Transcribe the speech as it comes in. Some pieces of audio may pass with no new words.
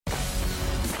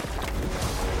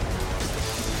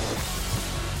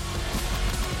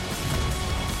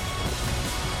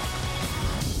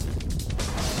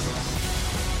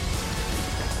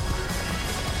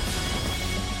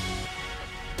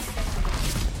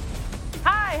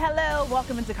hello.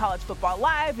 Welcome into College Football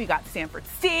Live. We got Stanford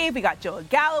Steve, we got Joe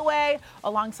Galloway,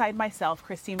 alongside myself,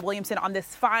 Christine Williamson, on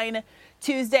this fine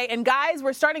Tuesday. And guys,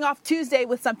 we're starting off Tuesday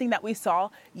with something that we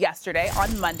saw yesterday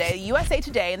on Monday. USA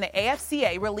Today and the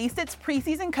AFCA released its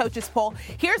preseason coaches poll.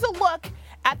 Here's a look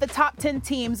at the top 10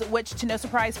 teams, which, to no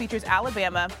surprise, features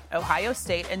Alabama, Ohio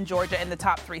State, and Georgia in the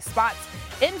top 3 spots.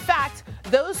 In fact,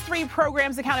 those 3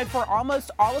 programs accounted for almost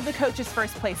all of the coaches'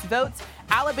 first place votes.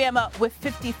 Alabama with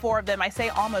 54 of them. I say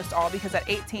almost all because at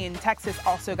 18, Texas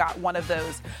also got one of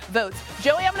those votes.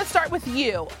 Joey, I'm going to start with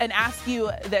you and ask you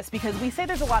this because we say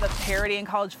there's a lot of parity in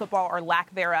college football or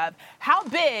lack thereof. How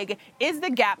big is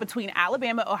the gap between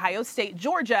Alabama, Ohio State,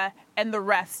 Georgia, and the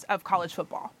rest of college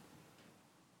football?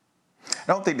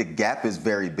 I don't think the gap is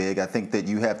very big. I think that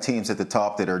you have teams at the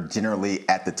top that are generally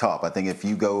at the top. I think if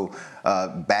you go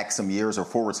back some years or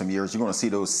forward some years, you're going to see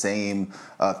those same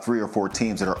 3 or 4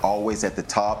 teams that are always at the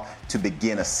top to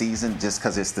begin a season just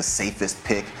because it's the safest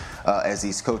pick. As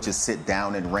these coaches sit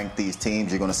down and rank these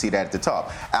teams, you're going to see that at the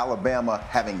top. Alabama,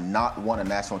 having not won a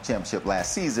national championship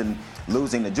last season,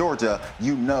 losing to Georgia,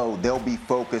 you know they'll be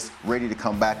focused, ready to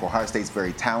come back. Ohio State's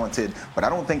very talented, but I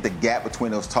don't think the gap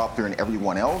between those top 3 and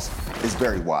everyone else is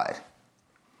very wide.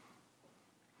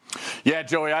 Yeah,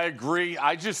 Joey, I agree.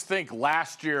 I just think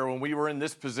last year when we were in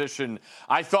this position,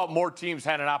 I thought more teams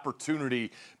had an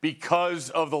opportunity because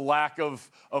of the lack of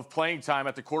playing time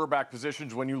at the quarterback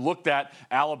positions when you looked at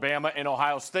Alabama and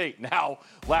Ohio State. Now,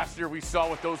 last year we saw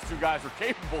what those 2 guys were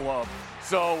capable of.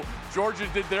 So Georgia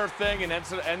did their thing and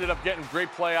ended up getting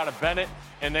great play out of Bennett,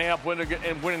 and they ended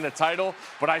up winning the title.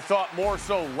 But I thought more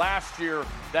so last year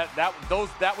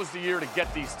that was the year to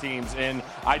get these teams. And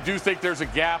I do think there's a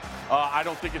gap. I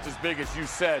don't think it's as big as you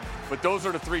said, but those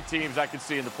are the 3 teams I could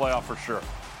see in the playoff for sure.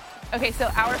 Okay, so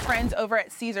our friends over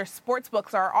at Caesar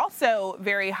Sportsbooks are also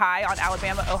very high on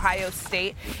Alabama, Ohio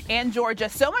State, and Georgia.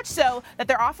 So much so that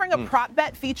they're offering a prop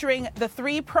bet featuring the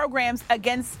 3 programs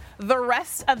against the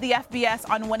rest of the FBS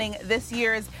on winning this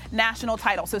year's national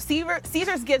title. So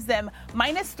Caesars gives them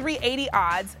minus 380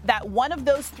 odds that one of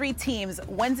those 3 teams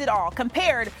wins it all,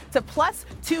 compared to plus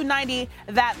 290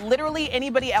 that literally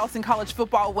anybody else in college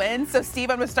football wins. So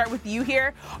Steve, I'm going to start with you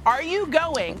here. Are you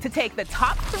going to take the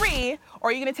top 3, or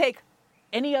are you going to take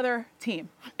any other team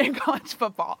in college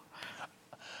football?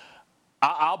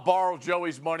 I'll borrow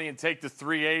Joey's money and take the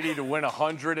 380 to win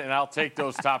 100, and I'll take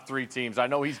those top 3 teams. I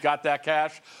know he's got that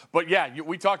cash. But, yeah,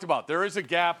 we talked about there is a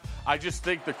gap. I just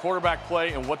think the quarterback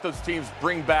play and what those teams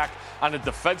bring back on the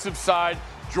defensive side,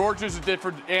 Georgia's a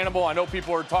different animal. I know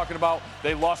people are talking about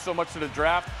they lost so much to the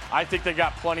draft. I think they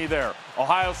got plenty there.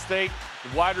 Ohio State,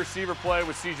 the wide receiver play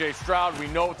with C.J. Stroud. We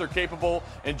know what they're capable,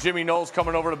 and Jimmy Knowles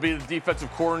coming over to be the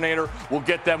defensive coordinator will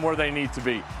get them where they need to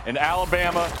be. And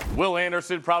Alabama, Will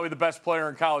Anderson, probably the best player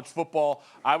in college football.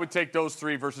 I would take those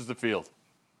 3 versus the field.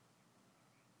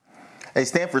 Hey,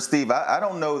 Stanford Steve, I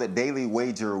don't know that Daily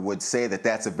Wager would say that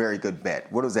that's a very good bet.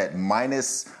 What is that,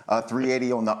 minus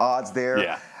 380 on the odds there?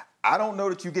 Yeah. I don't know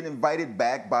that you get invited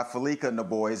back by Felica and the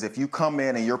boys if you come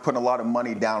in and you're putting a lot of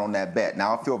money down on that bet.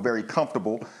 Now, I feel very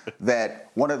comfortable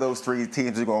that one of those 3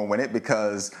 teams are going to win it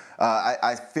because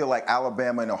I feel like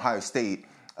Alabama and Ohio State,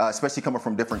 especially coming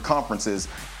from different conferences,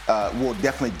 will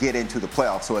definitely get into the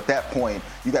playoffs. So at that point,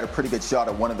 you got a pretty good shot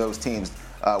at one of those teams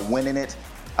winning it.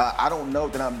 I don't know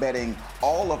that I'm betting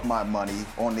all of my money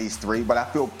on these 3, but I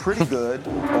feel pretty good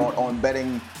on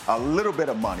betting a little bit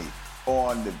of money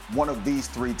on one of these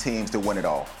 3 teams to win it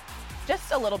all.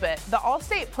 Just a little bit. The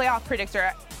All-State playoff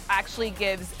predictor actually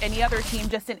gives any other team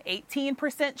just an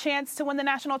 18% chance to win the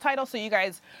national title, so you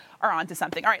guys are onto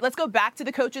something. All right, let's go back to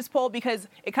the coaches poll because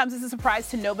it comes as a surprise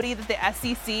to nobody that the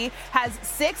SEC has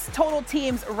 6 total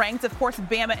teams ranked, of course,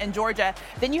 Bama and Georgia.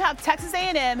 Then you have Texas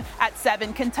A&M at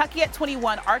 7, Kentucky at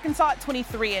 21, Arkansas at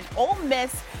 23, and Ole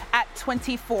Miss at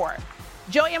 24.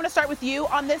 Joey, I'm going to start with you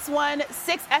on this one.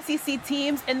 6 SEC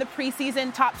teams in the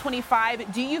preseason top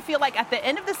 25. Do you feel like at the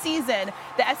end of the season,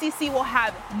 the SEC will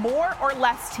have more or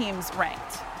less teams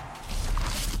ranked?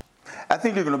 I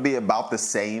think they're going to be about the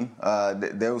same.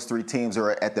 Those 3 teams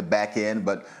are at the back end,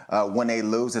 but when they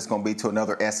lose, it's going to be to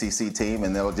another SEC team,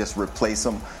 and they'll just replace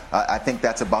them. I think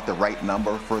that's about the right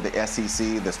number for the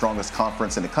SEC, the strongest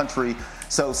conference in the country.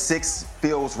 So 6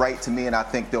 feels right to me, and I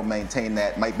think they'll maintain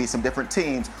that. Might be some different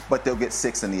teams, but they'll get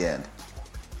 6 in the end.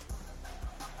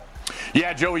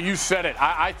 Yeah, Joey, you said it.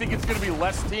 I think it's going to be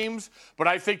less teams, but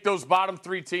I think those bottom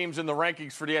 3 teams in the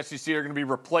rankings for the SEC are going to be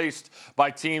replaced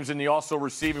by teams in the also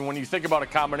receiving. When you think about a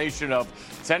combination of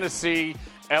Tennessee,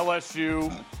 LSU,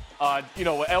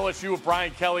 LSU with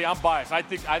Brian Kelly, I'm biased. I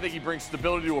think he brings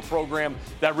stability to a program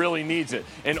that really needs it.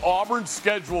 And Auburn's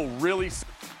schedule really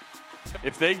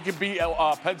If they can beat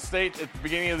Penn State at the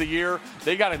beginning of the year,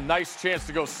 they got a nice chance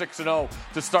to go 6-0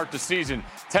 to start the season.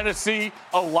 Tennessee,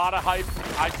 a lot of hype.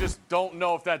 I just don't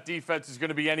know if that defense is going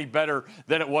to be any better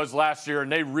than it was last year,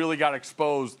 and they really got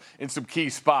exposed in some key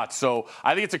spots. So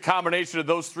I think it's a combination of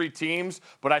those three teams,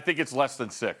 but I think it's less than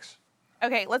 6.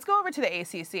 Okay, let's go over to the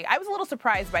ACC. I was a little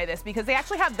surprised by this because they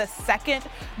actually have the second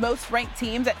most ranked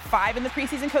teams at 5 in the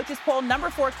preseason coaches poll.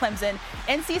 Number 4, Clemson,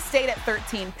 NC State at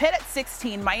 13, Pitt at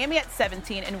 16, Miami at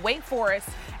 17, and Wake Forest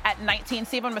at 19.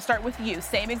 Steve, I'm going to start with you.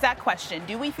 Same exact question.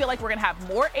 Do we feel like we're going to have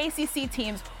more ACC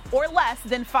teams or less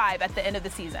than 5 at the end of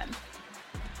the season?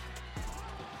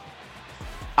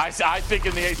 I think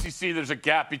in the ACC there's a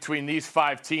gap between these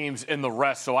 5 teams and the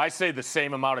rest, so I say the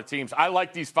same amount of teams. I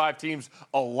like these 5 teams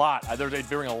a lot. They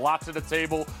bring a lot to the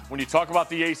table. When you talk about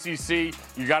the ACC,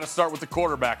 you got to start with the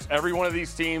quarterbacks. Every one of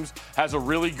these teams has a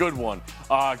really good one.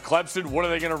 Clemson, what are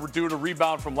they going to do to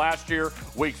rebound from last year?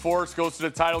 Wake Forest goes to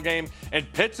the title game.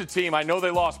 And Pitt's a team, I know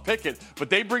they lost Pickett, but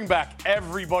they bring back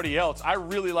everybody else. I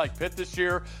really like Pitt this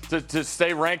year to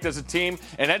stay ranked as a team.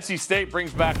 And NC State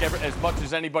brings back as much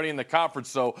as anybody in the conference.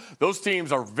 So those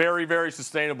teams are very, very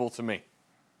sustainable to me.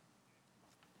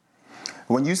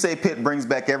 When you say Pitt brings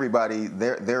back everybody,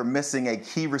 they're missing a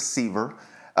key receiver.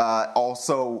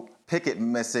 Also, Pickett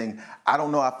missing. I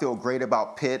don't know. I feel great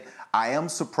about Pitt. I am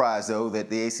surprised, though, that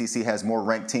the ACC has more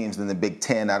ranked teams than the Big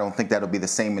Ten. I don't think that'll be the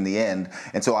same in the end.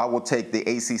 And so I will take the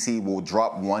ACC will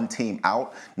drop one team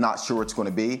out. Not sure it's going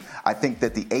to be. I think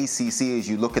that the ACC, as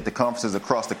you look at the conferences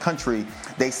across the country,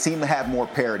 they seem to have more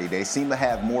parity. They seem to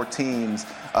have more teams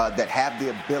that have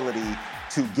the ability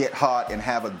to get hot and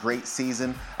have a great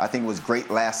season. I think it was great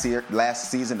last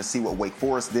season to see what Wake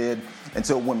Forest did. And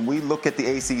so when we look at the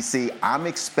ACC, I'm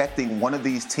expecting one of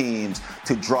these teams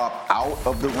to drop out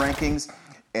of the rankings,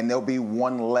 and there'll be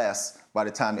one less by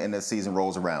the time the end of the season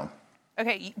rolls around.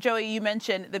 Okay, Joey, you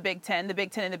mentioned the Big Ten. The Big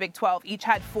Ten and the Big 12 each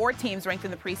had 4 teams ranked in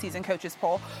the preseason coaches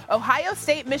poll. Ohio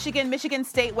State, Michigan, Michigan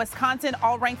State, Wisconsin,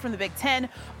 all ranked from the Big Ten.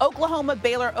 Oklahoma,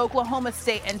 Baylor, Oklahoma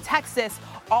State, and Texas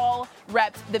all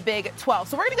repped the Big 12.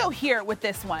 So we're going to go here with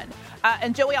this one.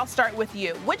 And Joey, I'll start with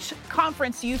you. Which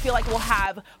conference do you feel like will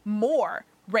have more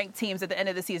ranked teams at the end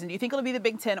of the season? Do you think it'll be the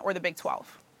Big 10 or the Big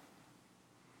 12?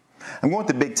 I'm going with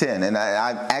the Big Ten, and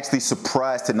I'm actually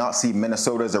surprised to not see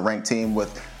Minnesota as a ranked team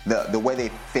with the way they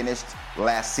finished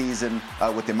last season,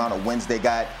 with the amount of wins they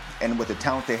got, and with the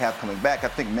talent they have coming back. I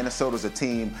think Minnesota's a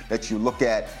team that you look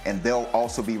at, and they'll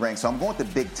also be ranked. So I'm going with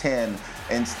the Big Ten.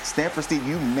 And Stanford, Steve,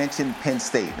 you mentioned Penn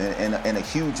State in a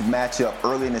huge matchup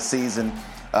early in the season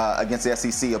against the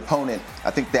SEC opponent. I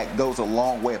think that goes a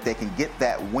long way. If they can get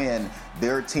that win,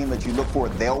 they're a team that you look for.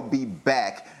 They'll be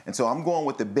back. And so I'm going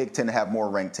with the Big Ten to have more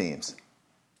ranked teams.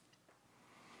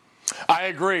 I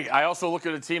agree. I also look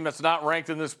at a team that's not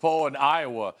ranked in this poll in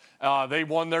Iowa. They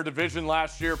won their division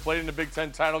last year, played in the Big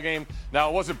Ten title game. Now,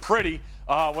 it wasn't pretty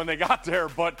when they got there,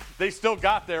 but they still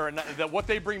got there. And what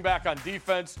they bring back on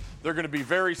defense, they're going to be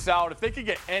very solid. If they could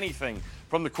get anything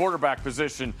from the quarterback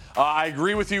position, I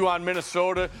agree with you on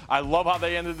Minnesota. I love how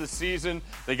they ended the season.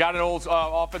 They got an old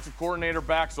offensive coordinator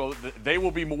back, so they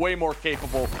will be way more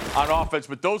capable on offense.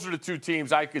 But those are the 2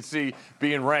 teams I could see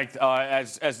being ranked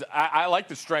as I like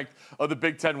the strength of the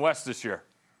Big Ten West this year.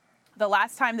 The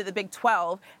last time that the Big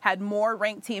 12 had more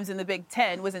ranked teams in the Big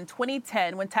 10 was in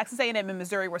 2010 when Texas A&M and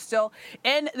Missouri were still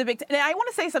in the Big 10. And I want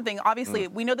to say something. Obviously,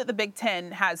 we know that the Big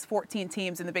 10 has 14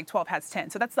 teams and the Big 12 has 10.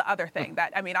 So that's the other thing.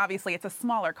 Obviously, it's a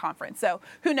smaller conference. So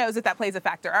who knows if that plays a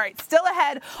factor. All right, still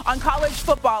ahead on College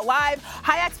Football Live.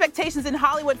 High expectations in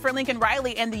Hollywood for Lincoln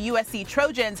Riley and the USC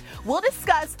Trojans. We'll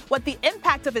discuss what the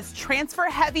impact of his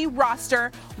transfer-heavy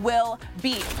roster will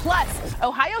be. Plus,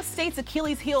 Ohio State's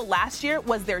Achilles heel last year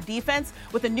was their defense.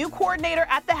 With a new coordinator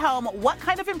at the helm, what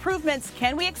kind of improvements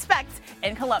can we expect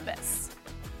in Columbus?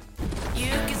 You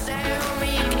can stay home,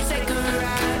 you can take a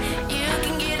ride. You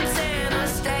can get a tan or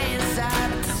stay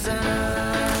inside the sun.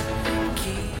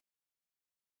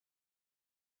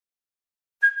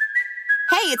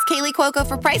 Hey, it's Kaylee Cuoco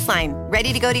for Priceline.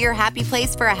 Ready to go to your happy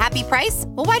place for a happy price?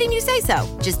 Well, why didn't you say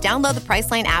so? Just download the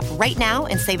Priceline app right now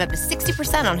and save up to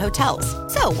 60% on hotels.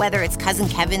 So whether it's Cousin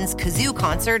Kevin's Kazoo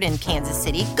Concert in Kansas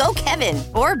City, go Kevin,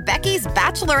 or Becky's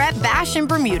Bachelorette Bash in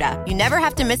Bermuda, you never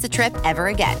have to miss a trip ever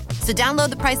again. So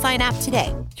download the Priceline app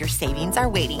today. Your savings are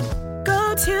waiting.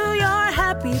 Go to your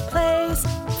happy place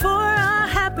for a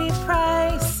happy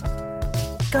price.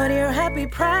 Go to your happy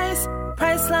price,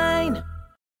 Priceline.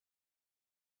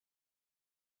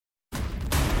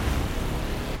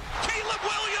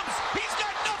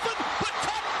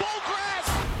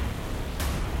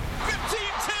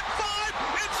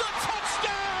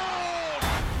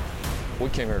 We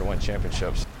came here to win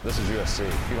championships. This is USC.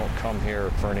 You don't come here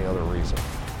for any other reason.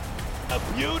 A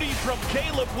beauty from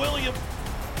Caleb Williams.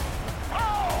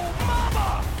 Oh,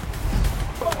 mama!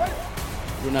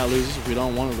 We're not losers. We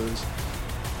don't want to lose.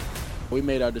 We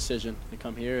made our decision to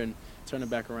come here and turn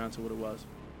it back around to what it was.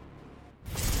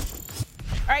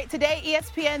 All right, today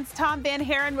ESPN's Tom Van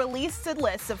Haren released a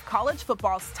list of college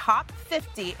football's top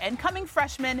 50 incoming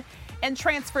freshmen and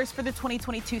transfers for the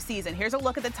 2022 season. Here's a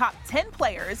look at the top 10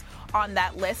 players on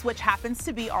that list, which happens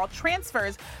to be all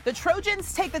transfers. The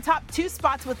Trojans take the top 2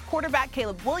 spots with quarterback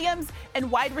Caleb Williams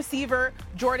and wide receiver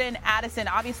Jordan Addison.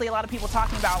 Obviously, a lot of people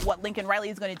talking about what Lincoln Riley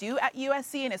is going to do at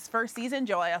USC in his first season.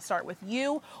 Joey, I'll start with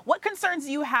you. What concerns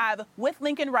do you have with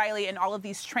Lincoln Riley and all of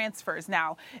these transfers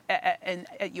now at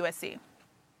USC?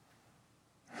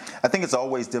 I think it's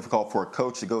always difficult for a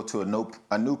coach to go to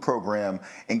a new program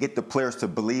and get the players to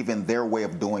believe in their way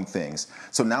of doing things.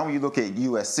 So now when you look at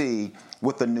USC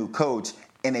with a new coach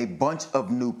and a bunch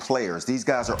of new players, these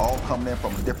guys are all coming in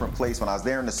from a different place. When I was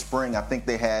there in the spring, I think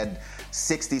they had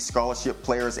 60 scholarship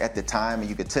players at the time, and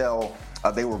you could tell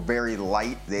they were very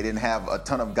light. They didn't have a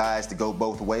ton of guys to go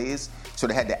both ways, so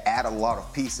they had to add a lot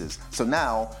of pieces. So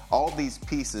now all these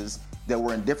pieces that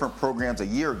were in different programs a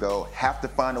year ago have to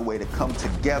find a way to come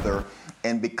together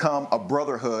and become a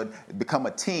brotherhood, become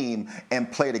a team,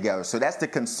 and play together. So that's the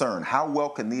concern. How well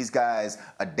can these guys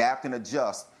adapt and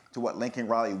adjust to what Lincoln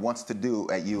Riley wants to do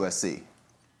at USC?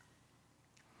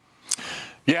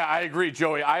 Yeah, I agree,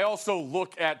 Joey. I also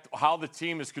look at how the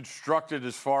team is constructed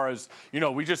as far as,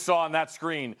 we just saw on that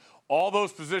screen, all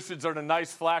those positions are the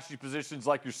nice, flashy positions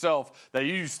like yourself that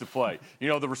you used to play.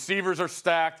 The receivers are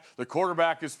stacked. The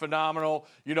quarterback is phenomenal,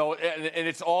 and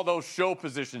it's all those show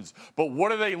positions. But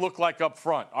what do they look like up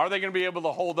front? Are they going to be able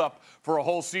to hold up for a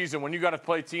whole season when you got to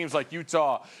play teams like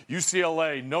Utah,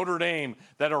 UCLA, Notre Dame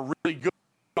that are really good?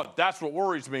 That's what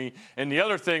worries me. And the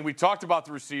other thing, we talked about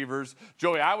the receivers.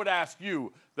 Joey, I would ask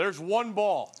you, there's one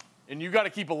ball, and you got to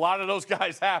keep a lot of those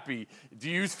guys happy. Do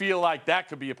you feel like that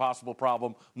could be a possible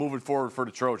problem moving forward for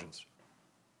the Trojans?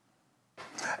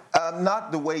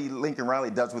 Not the way Lincoln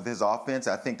Riley does with his offense.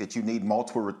 I think that you need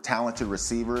multiple talented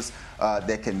receivers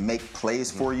that can make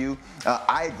plays for you.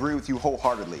 I agree with you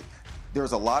wholeheartedly.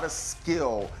 There's a lot of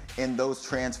skill in those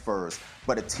transfers,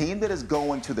 but a team that is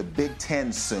going to the Big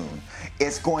Ten soon,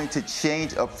 it's going to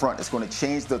change up front. It's going to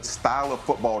change the style of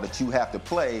football that you have to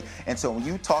play. And so when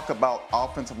you talk about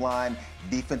offensive line,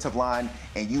 defensive line,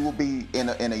 and you will be in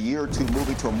a year or two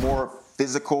moving to a more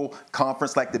physical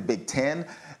conference like the Big Ten,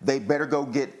 they better go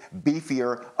get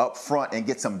beefier up front and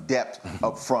get some depth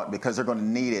up front because they're going to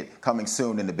need it coming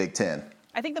soon in the Big Ten.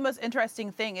 I think the most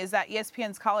interesting thing is that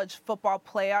ESPN's College Football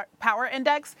Power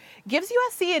Index gives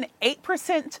USC an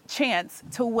 8% chance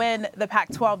to win the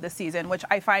Pac-12 this season, which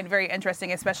I find very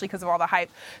interesting, especially because of all the hype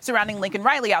surrounding Lincoln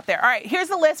Riley out there. All right, here's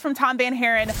the list from Tom Van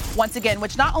Haren once again,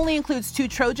 which not only includes 2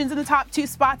 Trojans in the top 2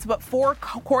 spots, but 4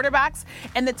 quarterbacks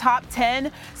in the top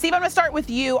 10. Steve, I'm going to start with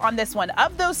you on this one.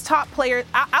 Of those top players,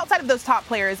 outside of those top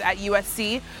players at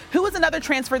USC, who is another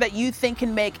transfer that you think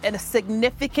can make a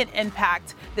significant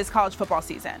impact this college football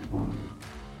season?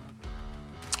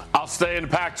 I'll stay in the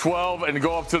Pac-12 and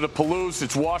go up to the Palouse.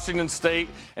 It's Washington State,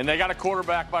 and they got a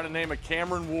quarterback by the name of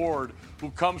Cameron Ward,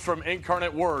 who comes from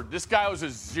Incarnate Word. This guy was a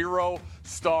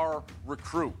 0-star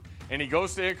recruit, and he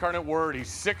goes to Incarnate Word. He's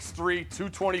 6'3",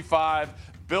 225,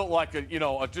 built like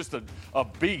just a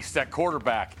beast at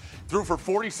quarterback. Threw for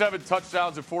 47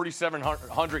 touchdowns and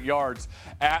 4,700 yards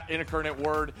at Incarnate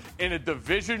Word. In a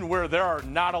division where there are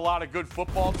not a lot of good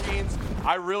football teams,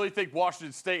 I really think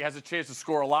Washington State has a chance to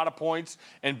score a lot of points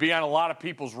and be on a lot of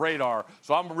people's radar.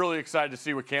 So I'm really excited to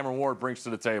see what Cameron Ward brings to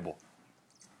the table.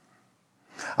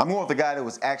 I'm going with the guy that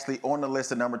was actually on the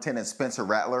list at number 10, and Spencer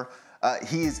Rattler.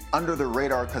 He's under the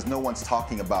radar because no one's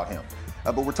talking about him.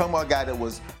 But we're talking about a guy that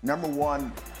was number 1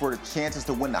 for the chances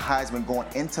to win the Heisman going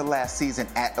into last season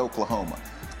at Oklahoma.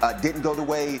 Didn't go the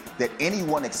way that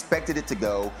anyone expected it to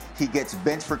go. He gets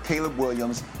benched for Caleb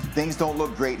Williams. Things don't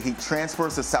look great. He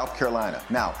transfers to South Carolina.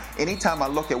 Now, anytime I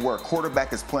look at where a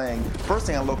quarterback is playing, first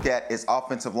thing I look at is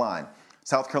offensive line.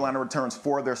 South Carolina returns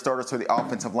 4 of their starters to the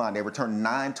offensive line. They return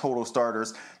 9 total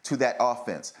starters to that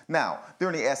offense. Now,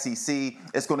 they're in the SEC.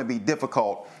 It's going to be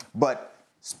difficult, but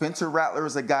Spencer Rattler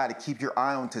is a guy to keep your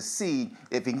eye on to see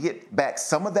if he can get back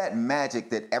some of that magic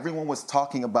that everyone was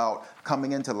talking about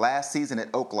coming into last season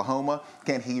at Oklahoma.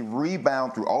 Can he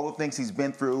rebound through all the things he's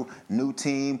been through, new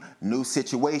team, new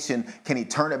situation? Can he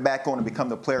turn it back on and become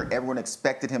the player everyone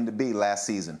expected him to be last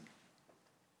season?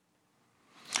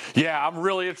 Yeah, I'm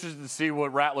really interested to see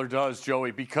what Rattler does,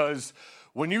 Joey, because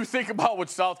when you think about what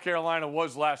South Carolina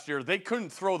was last year, they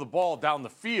couldn't throw the ball down the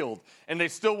field, and they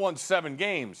still won 7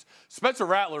 games. Spencer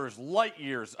Rattler is light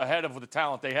years ahead of the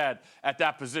talent they had at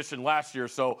that position last year.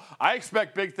 So I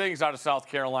expect big things out of South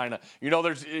Carolina.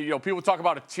 There's people talk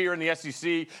about a tier in the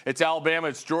SEC. It's Alabama,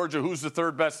 it's Georgia. Who's the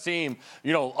third best team?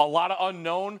 A lot of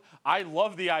unknown. I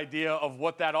love the idea of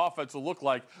what that offense will look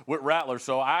like with Rattler.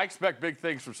 So I expect big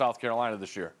things from South Carolina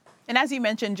this year. And as you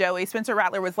mentioned, Joey, Spencer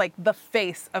Rattler was like the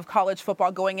face of college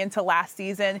football going into last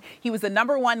season. He was the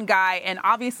number 1 guy, and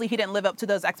obviously he didn't live up to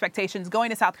those expectations. Going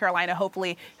to South Carolina,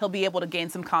 hopefully he'll be able to gain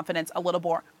some confidence a little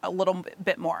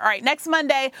bit more. All right, next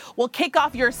Monday, we'll kick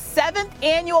off your 7th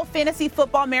annual fantasy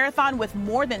football marathon with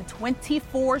more than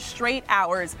 24 straight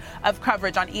hours of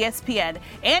coverage on ESPN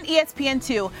and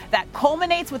ESPN2 that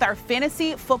culminates with our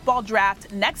fantasy football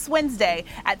draft next Wednesday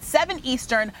at 7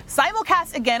 Eastern,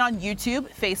 simulcast again on YouTube,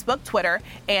 Facebook, Twitter,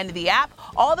 and the app.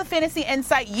 All the fantasy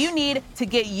insight you need to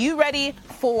get you ready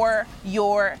for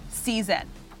your season.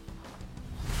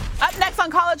 Up next on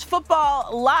College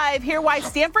Football Live, hear why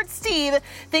Stanford Steve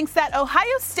thinks that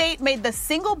Ohio State made the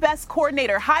single best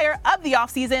coordinator hire of the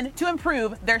offseason to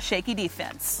improve their shaky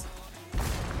defense.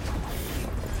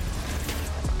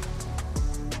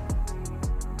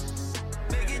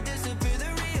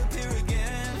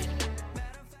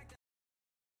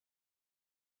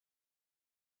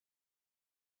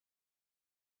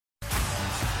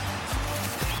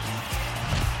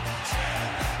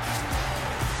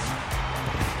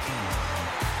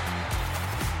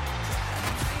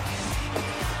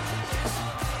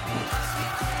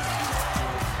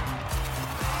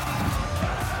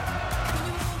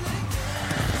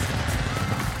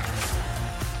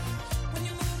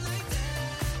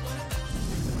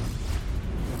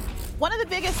 One of the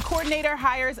biggest coordinator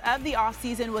hires of the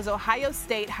offseason was Ohio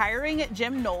State hiring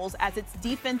Jim Knowles as its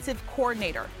defensive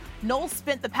coordinator. Knowles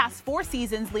spent the past 4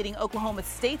 seasons leading Oklahoma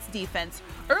State's defense.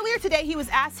 Earlier today, he was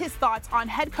asked his thoughts on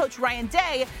head coach Ryan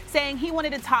Day, saying he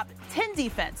wanted a top 10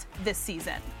 defense this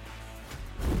season.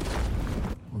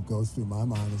 What goes through my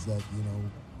mind is that,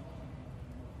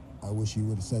 I wish he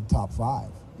would have said top 5,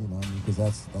 because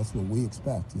that's what we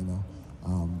expect,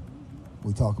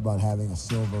 We talk about having a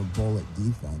silver bullet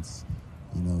defense,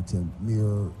 to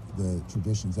mirror the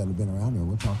traditions that have been around here.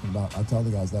 We're talking about, I tell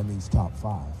the guys that means top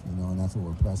 5, and that's what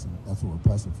we're pressing. That's what we're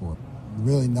pressing for.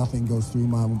 Really nothing goes through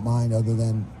my mind other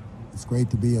than it's great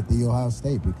to be at the Ohio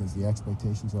State because the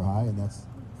expectations are high, and that's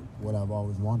what I've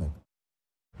always wanted.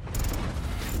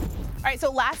 All right,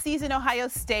 so last season, Ohio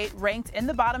State ranked in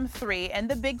the bottom 3 in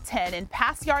the Big Ten in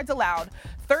pass yards allowed,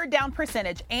 third down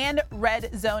percentage, and red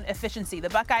zone efficiency. The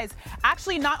Buckeyes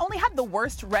actually not only had the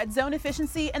worst red zone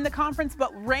efficiency in the conference,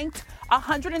 but ranked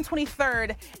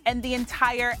 123rd in the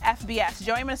entire FBS.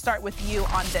 Joey, I'm going to start with you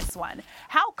on this one.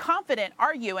 How confident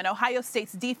are you in Ohio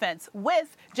State's defense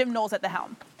with Jim Knowles at the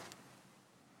helm?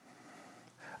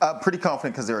 Pretty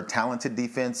confident because they're a talented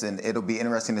defense, and it'll be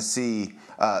interesting to see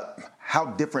how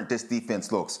different this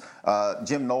defense looks.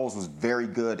 Jim Knowles was very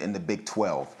good in the Big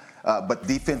 12. But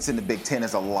defense in the Big Ten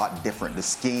is a lot different. The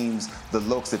schemes, the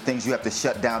looks, the things you have to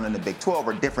shut down in the Big 12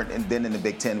 are different than in the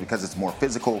Big Ten because it's more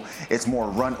physical. It's more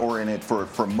run-oriented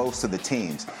for most of the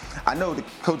teams. I know that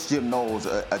Coach Jim Knowles,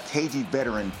 a KG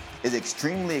veteran, is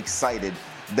extremely excited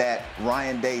that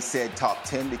Ryan Day said top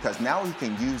 10 because now he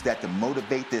can use that to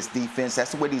motivate this defense.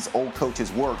 That's the way these old coaches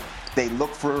work. They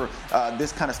look for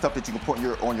this kind of stuff that you can put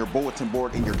on your bulletin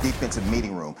board in your defensive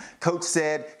meeting room. Coach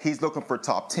said he's looking for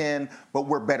top 10, but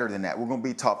we're better than that. We're going to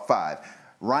be top 5.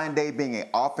 Ryan Day being an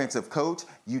offensive coach,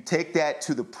 you take that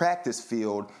to the practice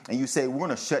field and you say, we're going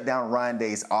to shut down Ryan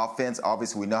Day's offense.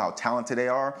 Obviously, we know how talented they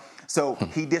are. So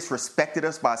he disrespected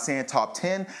us by saying top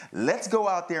 10. Let's go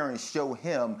out there and show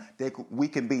him that we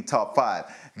can be top 5.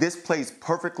 This plays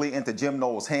perfectly into Jim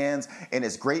Knowles' hands, and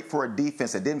it's great for a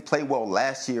defense that didn't play well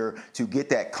last year to get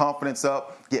that confidence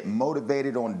up, get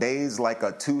motivated on days like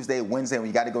a Tuesday, Wednesday when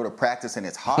you got to go to practice and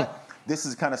it's hot. This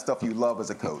is the kind of stuff you love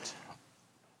as a coach.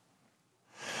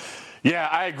 Yeah,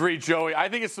 I agree, Joey. I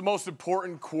think it's the most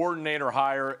important coordinator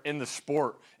hire in the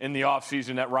sport in the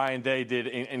offseason that Ryan Day did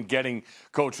in getting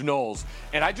Coach Knowles.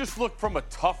 And I just look from a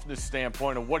toughness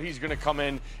standpoint of what he's going to come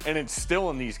in and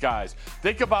instill in these guys.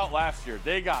 Think about last year.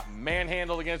 They got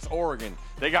manhandled against Oregon.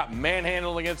 They got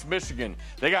manhandled against Michigan.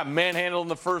 They got manhandled in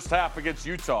the first half against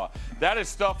Utah. That is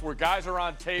stuff where guys are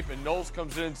on tape and Knowles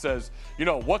comes in and says,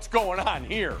 what's going on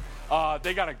here?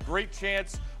 They got a great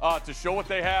chance to show what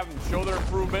they have and show their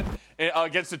improvement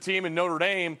against a team in Notre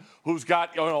Dame who's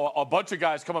got a bunch of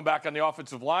guys coming back on the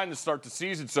offensive line to start the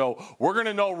season. So we're going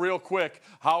to know real quick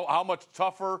how much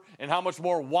tougher and how much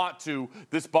more want to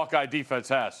this Buckeye defense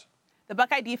has. The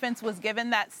Buckeye defense was given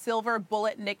that Silver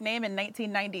Bullet nickname in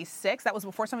 1996. That was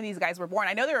before some of these guys were born.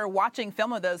 I know they were watching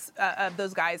film of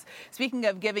those guys. Speaking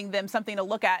of giving them something to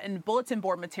look at in bulletin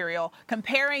board material,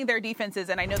 comparing their defenses,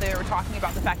 and I know they were talking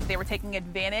about the fact that they were taking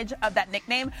advantage of that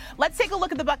nickname. Let's take a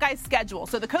look at the Buckeyes' schedule.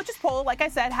 So the coaches poll, like I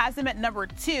said, has them at number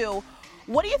 2.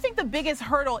 What do you think the biggest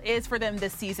hurdle is for them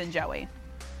this season, Joey?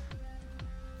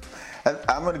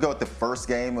 I'm going to go with the first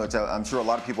game, which I'm sure a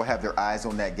lot of people have their eyes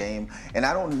on that game. And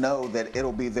I don't know that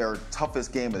it'll be their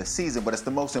toughest game of the season, but it's the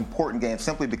most important game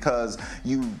simply because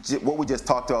what we just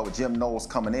talked about with Jim Knowles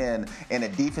coming in and a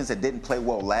defense that didn't play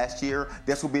well last year,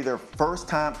 this will be their first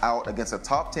time out against a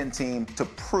top 10 team to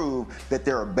prove that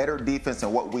they're a better defense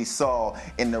than what we saw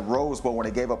in the Rose Bowl when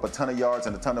they gave up a ton of yards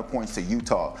and a ton of points to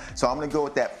Utah. So I'm going to go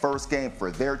with that first game for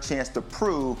their chance to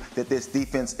prove that this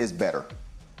defense is better.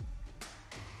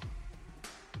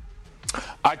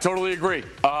 I totally agree.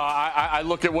 I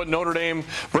look at what Notre Dame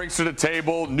brings to the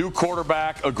table. New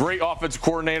quarterback, a great offensive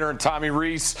coordinator in Tommy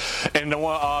Rees, and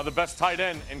the best tight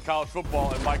end in college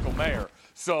football in Michael Mayer.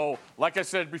 So, like I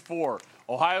said before,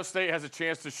 Ohio State has a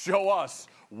chance to show us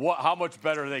how much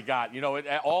better they got. You know,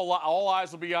 all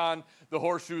eyes will be on the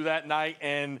Horseshoe that night,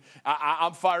 and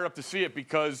I'm fired up to see it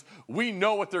because we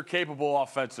know what they're capable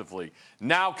offensively.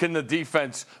 Now can the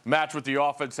defense match what the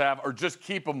offense have or just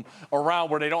keep them around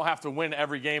where they don't have to win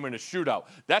every game in a shootout?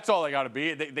 That's all they got to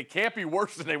be. They can't be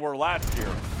worse than they were last year.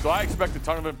 So I expect a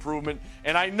ton of improvement,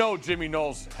 and I know Jimmy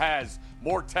Knowles has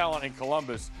more talent in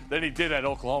Columbus than he did at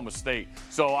Oklahoma State.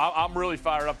 So I'm really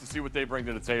fired up to see what they bring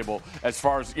to the table as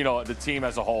far as, you know, the team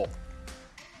as a whole.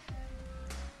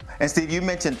 And, Steve, you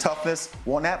mentioned toughness.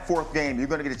 Well, in that fourth game, you're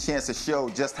going to get a chance to show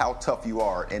just how tough you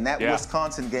are. And that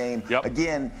Wisconsin game,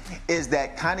 again, is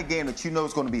that kind of game that you know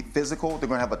is going to be physical. They're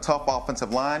going to have a tough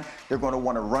offensive line. They're going to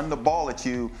want to run the ball at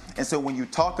you. And so when you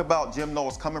talk about Jim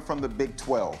Knowles coming from the Big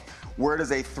 12, where it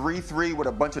is a 3-3 with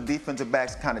a bunch of defensive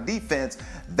backs kind of defense,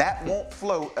 that won't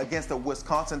float against a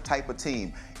Wisconsin type of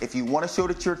team. If you want to show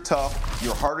that you're tough,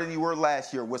 you're harder than you were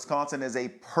last year, Wisconsin is a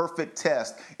perfect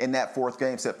test in that fourth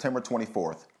game, September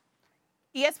 24th.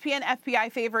 ESPN FPI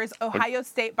favors Ohio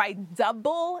State by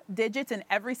double digits in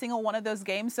every single one of those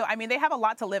games. So, I mean, they have a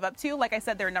lot to live up to. Like I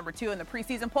said, they're number 2 in the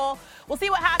preseason poll. We'll see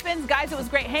what happens. Guys, it was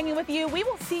great hanging with you. We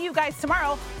will see you guys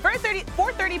tomorrow,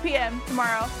 4:30 p.m.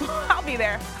 tomorrow. I'll be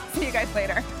there. See you guys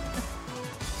later.